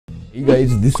Hey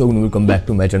guys, this is welcome back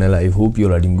to my channel. I hope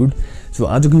you are doing good. So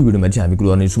आजको भिडियोमा चाहिँ हामी कुरा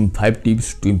गर्नेछौँ 5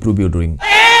 tips to improve your drawing.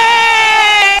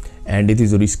 And यदि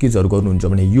जरुरी स्केचहरु गर्नुहुन्छ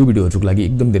भने यो भिडियोहरुको लागि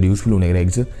एकदम धेरै युजफुल हुने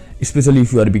गएको छ. Especially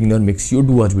if you are a beginner, make sure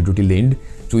to watch video till the end.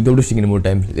 So without wasting any more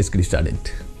time, let's get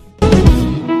started.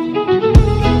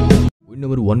 Point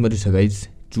number 1 मा चाहिँ guys,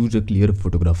 choose a clear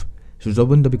photograph. So जब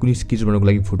पनि तपाई कुनै sketch बनाउनको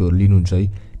लागि फोटोहरु लिनुहुन्छ है,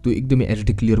 त्यो एकदमै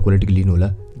एच क्लियर क्वालिटीको लिनु होला,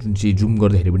 जुन चाहिँ जुम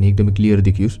गर्दाखेरि पनि एकदमै क्लियर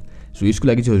देखियोस्. सो यसको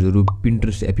लागि चाहिँ हजुरहरु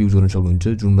Pinterest एप युज गर्न सक्नुहुन्छ,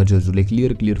 जुनमा चाहिँ हजुरले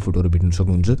क्लियर फोटोहरु भेट्न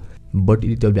सक्नुहुन्छ. बट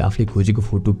यदि तपाईले आफूले खोजेको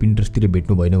फोटो Pinterest तिर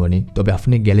भेट्नु भएन भने, तपाई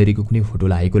आफ्नै ग्यालरीको कुनै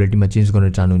फोटोलाई हाई क्वालिटीमा चेन्ज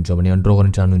गर्न चाहनुहुन्छ भने, ड्रा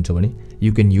गर्न चाहनुहुन्छ भने,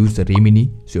 you can use the Remini.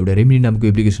 So एउटा रेमिनी नामको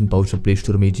एप्लिकेसन पाउँछ प्ले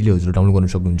स्टोरमा, इजिली हजुरले डाउनलोड गर्न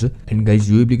सक्नुहुन्छ. एन्ड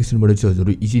गाइज यो एप्लिकेसनबाट चाहिँ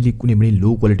हजुरहरु इजिली कुनै पनि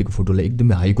लो क्वालिटीको फोटोलाई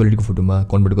एकदमै हाई क्वालिटीको फोटोमा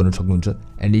कन्भर्ट गर्न सक्नुहुन्छ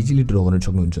एन्ड इजिली ड्रा गर्न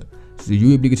सक्नुहुन्छ. सो यो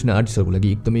एप्लिकेसन आर्टिस्टहरुको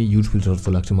लागि एकदमै युजफुल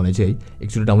जस्तो लाग्छ मलाई चाहिँ है.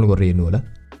 एकचोटी डाउनलोड गरेर हेर्नु होला.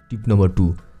 Tip number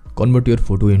 2, convert your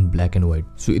photo in black and white.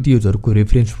 So यदि हजुरको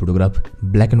reference photograph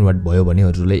black and white भयो भने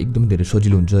हजुरलाई एकदम धेरै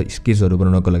सजिलो हुन्छ स्केचहरु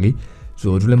बनाउनको लागि.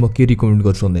 सो हजुरलाई म के रिकमेन्ड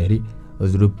गर्छु भन्दाखेरि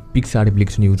हजुरहरु पिक्सआर्ट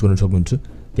एप्लिकेसन युज गर्न सक्नुहुन्छ.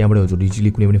 त्यहाँबाट हजुरले इजिली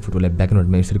कुनै पनि फोटोलाई ब्ल्याक एन्ड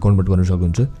व्हाइटमा यसरी कन्भर्ट गर्न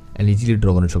सक्नुहुन्छ एन्ड इजिली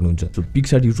ड्रा गर्न सक्नुहुन्छ. सो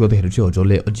पिक्सआर्ट युज गर्दाखेरि चाहिँ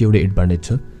हजुरले अझै एउटा एडभान्टेज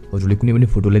छ. हजुरले कुनै पनि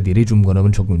फोटोलाई धेरै जुम गर्न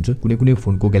पनि सक्नुहुन्छ. कुनै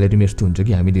फोनको ग्यालरीमा यस्तो हुन्छ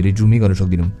कि हामी धेरै जुमै गर्न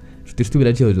सक्दैनौँ. सो त्यस्तो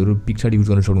बेला चाहिँ हजुरहरु पिक्सआर्ट युज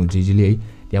गर्न सक्नुहुन्छ इजिली है.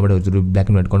 त्यहाँबाट हजुरहरु ब्ल्याक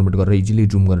एन्ड व्हाइट कन्भर्ट गरेर इजिली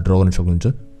जुम गरेर ड्रा गर्न सक्नुहुन्छ.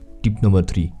 Tip number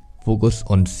 3, focus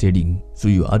on shedding. So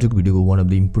यो आजको भिडियोको one of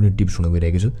the important tips हुन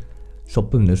गइरहेको छ.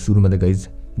 सबैभन्दा सुरुमा त गाइज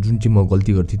जुन चाहिँ म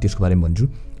गल्ती गर्थेँ त्यसको बारेमा भन्छु.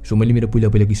 सो मैले मेरो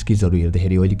पहिलाको स्केचहरु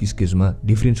हेर्दाखेरि अहिलेको स्केचमा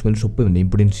डिफरेन्स मैले सबैभन्दा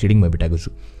इम्पोर्टेन्ट सेडिङमा भेटाएको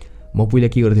छु. म पहिला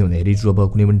के गर्थेँ भन्दाखेरि जब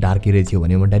कुनै पनि डार्क एरिया थियो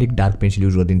भने म डाइरेक्ट डार्क पेन्सिल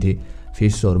युज गर्दिन्थेँ.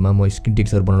 फेसहरुमा म स्किन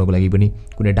टेक्सचर बनाउनको लागि पनि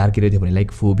कुनै डार्क एरिया थियो भने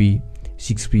like 4B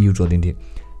 6P use गर्दिन्थेँ.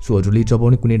 So हजुरले जब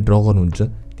पनि कुनै ड्रा गर्नुहुन्छ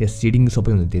त्यहाँ सेडिङ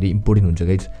सबैभन्दा धेरै इम्पोर्टेन्ट हुन्छ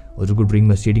गाइज. हजुरको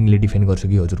ड्रइङमा सेडिङले डिफाइन गर्छ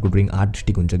कि हजुरको ड्रइङ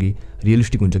आर्टिस्टिक हुन्छ कि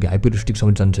रियलिस्टिक हुन्छ कि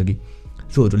हाइपररियलिस्टिकसम्म जान्छ कि.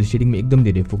 सो हजुरले सेडिङमा एकदम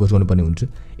धेरै फोकस गर्नुपर्ने हुन्छ.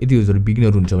 यदि हजुर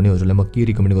बिगिनर हुन्छ भने हजुरलाई म के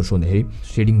रिकमेन्ड गर्छु भन्दाखेरि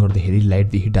सेडिङ गर्दाखेरि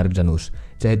लाइटदेखि डार्क जानुहोस्.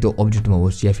 चाहे त्यो अब्जेक्टमा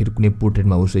होस् या फिर कुनै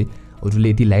पोर्ट्रेटमा होस् है. हजुरले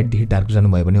यदि लाइटदेखि डार्क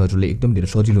जानुभयो भने हजुरले एकदम धेरै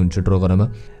सजिलो हुन्छ ड्रा गर्नमा.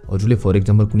 हजुरले फर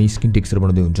एक्जाम्पल कुनै स्किन टेक्सचर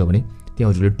बनाउँदै हुन्छ भने त्यहाँ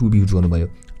हजुरले 2B युज गर्नुभयो.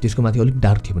 त्यसको माथि अलिक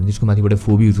डार्क थियो भने त्यसको माथिबाट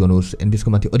 4B युज गर्नुहोस् एन्ड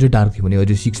त्यसको माथि अझै डार्क थियो भने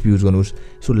अझै 6B युज गर्नुहोस्.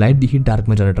 सो लाइटदेखि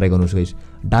डार्कमा जान ट्राई गर्नुहोस् गाइस.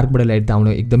 डार्कबाट लाइट त आउन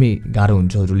एकदमै गाह्रो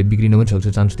हुन्छ, हजुरले बिग्रिन पनि सक्छ,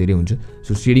 चान्स धेरै हुन्छ.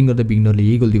 सो सेडिङ गर्दा बिगिनरले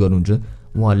यही गल्ती गर्नुहुन्छ.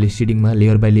 उहाँहरूले सेडिङमा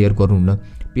लेयर बाई लेयर गर्नुहुन्न.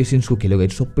 पेसेन्सको खेल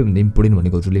गाइस. सबैभन्दा इम्पोर्टेन्ट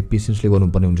भनेको हजुरले पेसेन्सले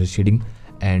गर्नुपर्ने हुन्छ सेडिङ.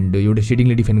 एन्ड एउटा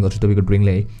सेडिङले डिफाइन गर्छ तपाईँको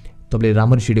ड्रइङलाई. तपाईँले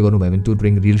राम्ररी सेड गर्नुभयो भने त्यो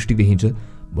ड्रइङ रियलिस्टिक देखिन्छ.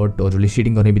 बट हजुरले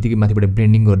सेडिङ गर्ने बित्तिकै माथिबाट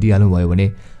ब्लेन्डिङ गरिदिइहाल्नु भयो भने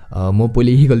म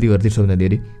पहिले यही गल्ती गर्थेँ सबभन्दा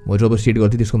धेरै. म जब सेड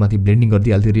गर्थेँ त्यसको माथि ब्लेन्डिङ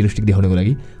गरिदिइहाल्थेँ रियलिस्टिक देखाउनको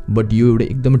लागि. बट यो एउटा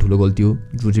एकदमै ठुलो गल्ती हो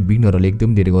जो चाहिँ बिगिनरहरूले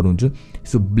एकदम धेरै गर्नुहुन्छ.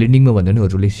 सो ब्लेन्डिङमा भन्दा पनि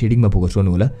हजुरले सेडिङमा फोकस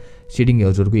गर्नु होला. सेडिङ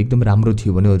हजुरको एकदम राम्रो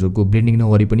थियो भने हजुरको ब्लेन्डिङ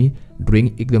नगरी पनि ड्रइङ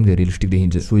एकदम धेरै रियलिस्टिक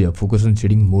देखिन्छ. So yeah focus on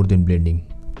shedding more than blending.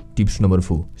 Tips number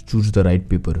 4, choose the right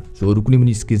paper. So अरू कुनै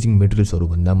पनि स्केचिङ मेटेरियल्सहरू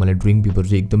भन्दा मलाई ड्रइङ पेपर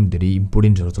चाहिँ एकदम धेरै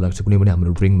इम्पोर्टेन्ट जस्तो लाग्छ कुनै पनि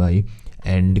हाम्रो ड्रइङमा है.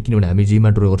 एन्ड किनभने हामी जेमा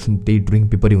ड्र गर्छौँ त्यही ड्रइङ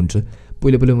पेपरै हुन्छ.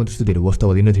 पहिला म त्यस्तो धेरै वास्ता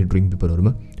हुँदैन थिएँ ड्रइङ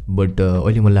पेपरहरूमा. बट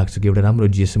अहिले मलाई लाग्छ कि एउटा राम्रो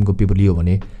जिएसएमको पेपर लियो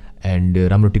भने एन्ड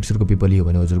राम्रो टेक्सचरको पेपर लियो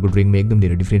भने हजुरको ड्रइङमा एकदम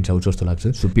धेरै डिफ्रेन्स आउँछ जस्तो लाग्छ.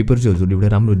 सो पेपर चाहिँ हजुरले एउटा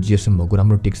राम्रो जिएसएम भएको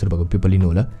राम्रो टेक्सचर भएको पेपर लिनु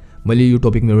होला. मैले यो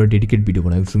टपिकमा एउटा डेडिकेट भिडियो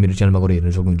बनाएको छु, मेरो च्यानलमा गएर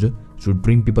हेर्न सक्नुहुन्छ. सो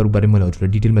ड्रइङ पेपरको बारेमा मैले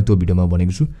हजुरलाई डिटेलमा त्यो भिडियोमा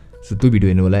भनेको छु. सो त्यो भिडियो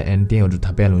हेर्नु होला एन्ड त्यहाँ हजुर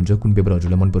थाहा पाइहाल्नुहुन्छ कुन पेपर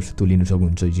हजुरलाई मनपर्छ त्यो लिन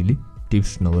सक्नुहुन्छ easily.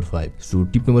 Tips number 5. So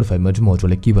tip number 5 मा चाहिँ म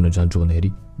हजुरलाई के भन्न चाहन्छु भन्दाखेरि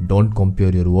don't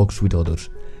compare your works with others.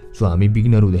 So हामी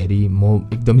बिगिनर हुँदाखेरि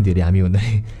म एकदमै धेरै हामी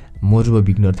भन्दाखेरि म जब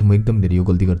बिगिनर थिएँ म एकदम धेरै यो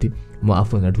गल्ती गर्थेँ. म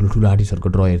आफूभन्दा ठुलो आर्टिस्टहरूको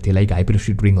ड्र हेर्थेँ, लाइक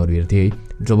हाइपररियलिस्टिक ड्रइङहरू हेर्थेँ है.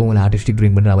 जब मलाई आर्टिस्टिक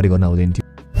ड्रइङ पनि राम्ररी गर्न आउँदैन थियो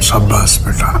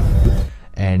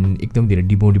एन्ड एकदम धेरै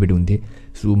डिमोटिभेट हुन्थेँ.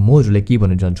 सो म हजुरलाई के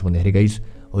भन्न चाहन्छु भन्दाखेरि गाइज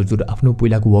हजुर आफ्नो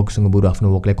पहिलाको वर्कसँग बरु आफ्नो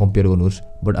वर्कलाई कम्पेयर गर्नुहोस्.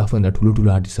 बट आफूभन्दा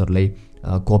ठुलो आर्टिस्टहरूलाई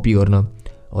कपी गर्न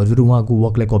हजुर उहाँको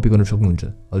वर्कलाई कपी गर्न सक्नुहुन्छ.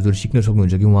 हजुर सिक्न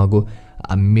सक्नुहुन्छ कि उहाँको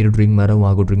मेरो ड्रइङमा र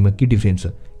उहाँको ड्रइङमा के डिफ्रेन्स छ,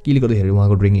 केले गर्दाखेरि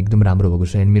उहाँको ड्रइङ एकदम राम्रो भएको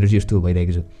छ एन्ड मेरो चाहिँ यस्तो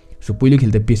भइरहेको छ. सो पहिलो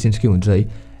खेल त पेसेन्स के हुन्छ है.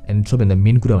 एन्ड सबभन्दा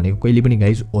मेन कुरा भनेको कहिले पनि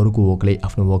गाइज अरूको वर्कलाई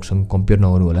आफ्नो वर्कसँग कम्पेयर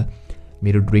नगर्नु होला.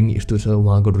 मेरो ड्रइङ यस्तो छ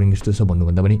उहाँको ड्रइङ यस्तो छ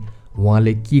भन्नुभन्दा पनि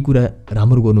उहाँले के कुरा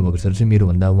राम्रो गर्नुभएको छ चाहिँ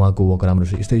मेरोभन्दा उहाँको वर्क राम्रो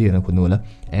छ यस्तै हेर्न खोज्नु होला.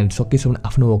 एन्ड सकेसम्म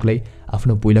आफ्नो वर्कलाई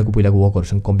आफ्नो पहिलाको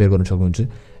वर्कहरूसँग कम्पेयर गर्न सक्नुहुन्छ.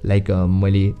 लाइक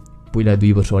मैले पहिला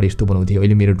 2 वर्ष अगाडि यस्तो बनाउँथेँ,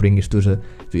 अहिले मेरो ड्रइङ यस्तो छ.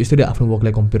 सो यसरी आफ्नो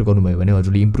वर्कलाई कम्पेयर गर्नुभयो भने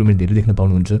हजुरले इम्प्रुभमेन्ट धेरै देख्न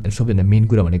पाउनुहुन्छ. एन्ड सबैभन्दा मेन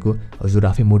कुरा भनेको हजुर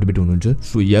आफै मोटिभेट हुनुहुन्छ.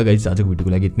 सो या गाइज आजको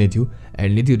भिडियोको लागि यति नै थियो.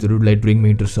 एन्ड यदि हजुरलाई ड्रइङमा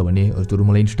इन्ट्रेस्ट छ भने हजुर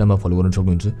मलाई इन्स्टामा फलो गर्न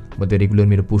सक्नुहुन्छ. म त्यहाँ रेगुलर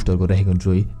मेरो पोस्टहरू गरिरहेको हुन्छु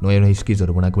है, नयाँ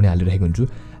स्केचहरू बनाएको पनि हालिरहेको हुन्छु.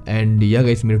 एन्ड या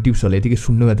गाइज मेरो टिप्सहरूलाई यतिकै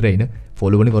सुन्नु मात्रै होइन,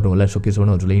 फलो पनि गर्नु होला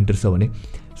सकेसम्म हजुरलाई इन्ट्रेस्ट छ भने.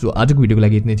 सो आजको भिडियोको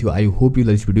लागि यति नै थियो। I hope you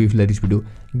like this video. If like this video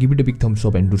give it a big thumbs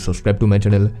up and do subscribe to my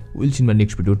channel. Will see in my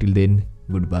next video. Till then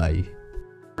good by.